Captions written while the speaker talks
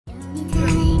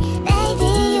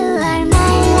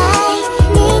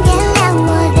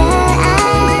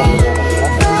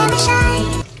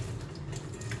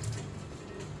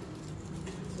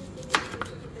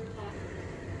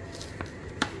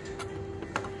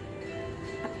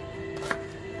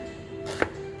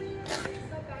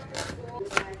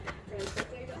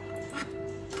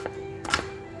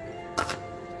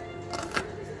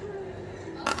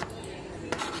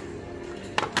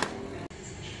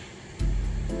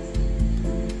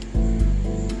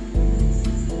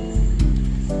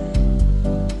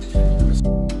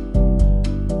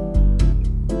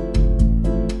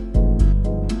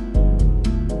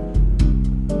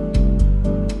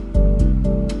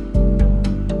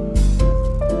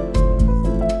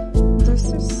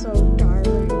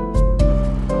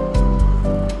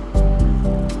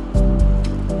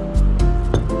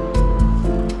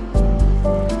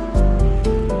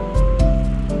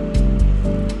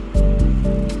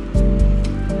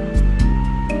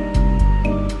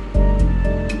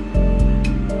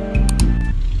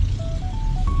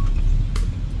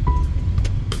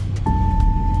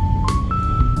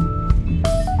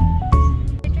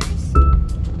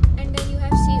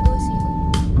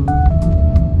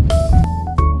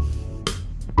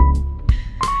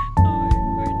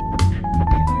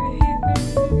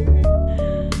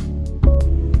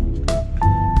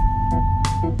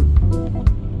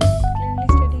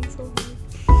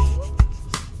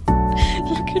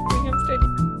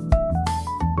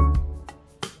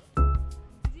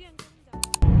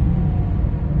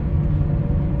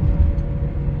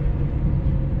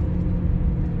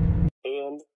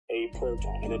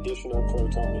additional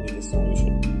proton into the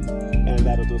solution. And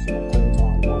that additional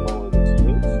proton will lower the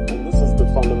pH. And this is the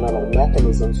fundamental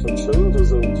mechanisms for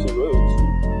changes in pH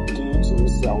due to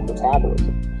cell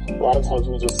metabolism. A lot of times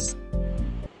we just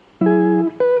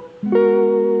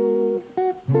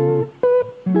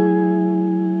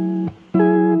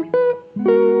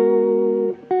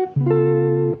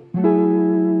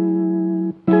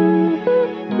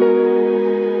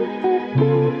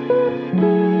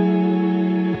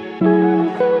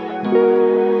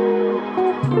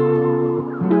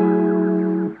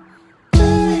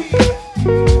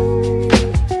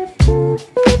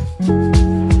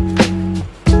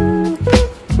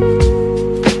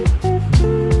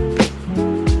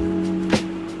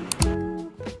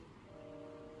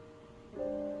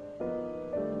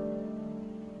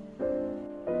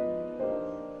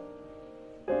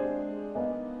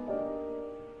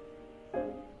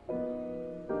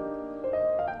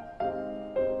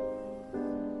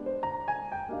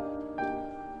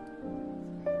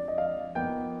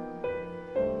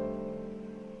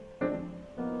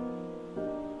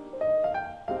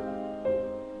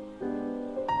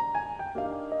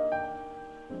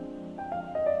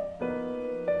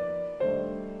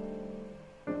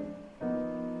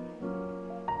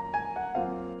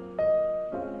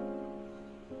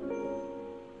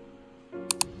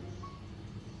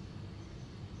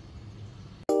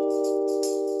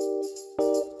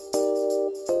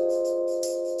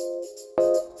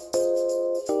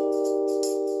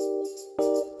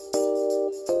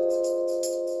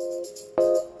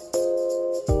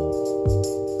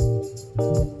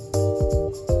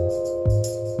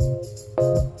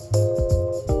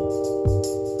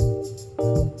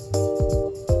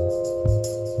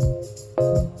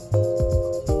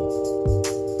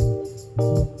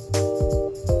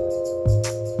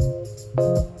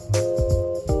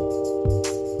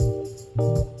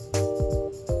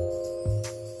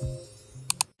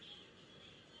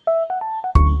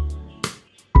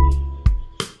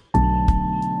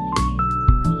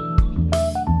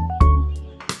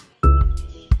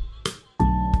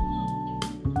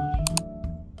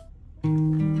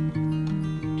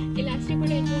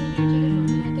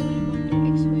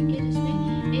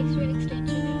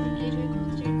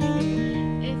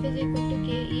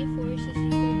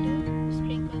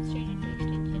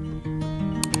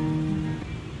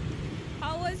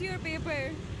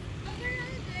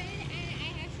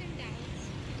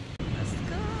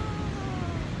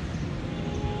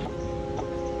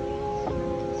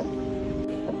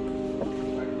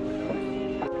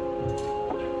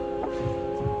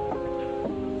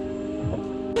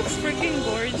freaking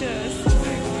gorgeous. Oh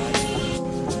my god.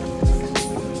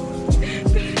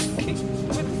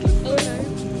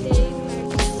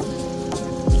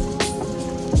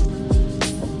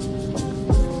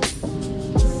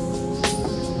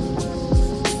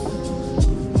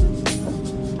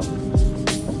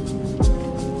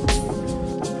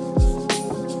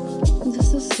 This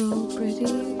is so pretty. Oh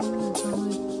my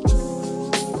god.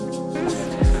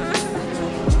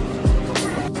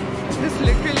 This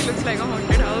literally looks like a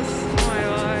haunted house. Oh my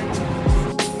god.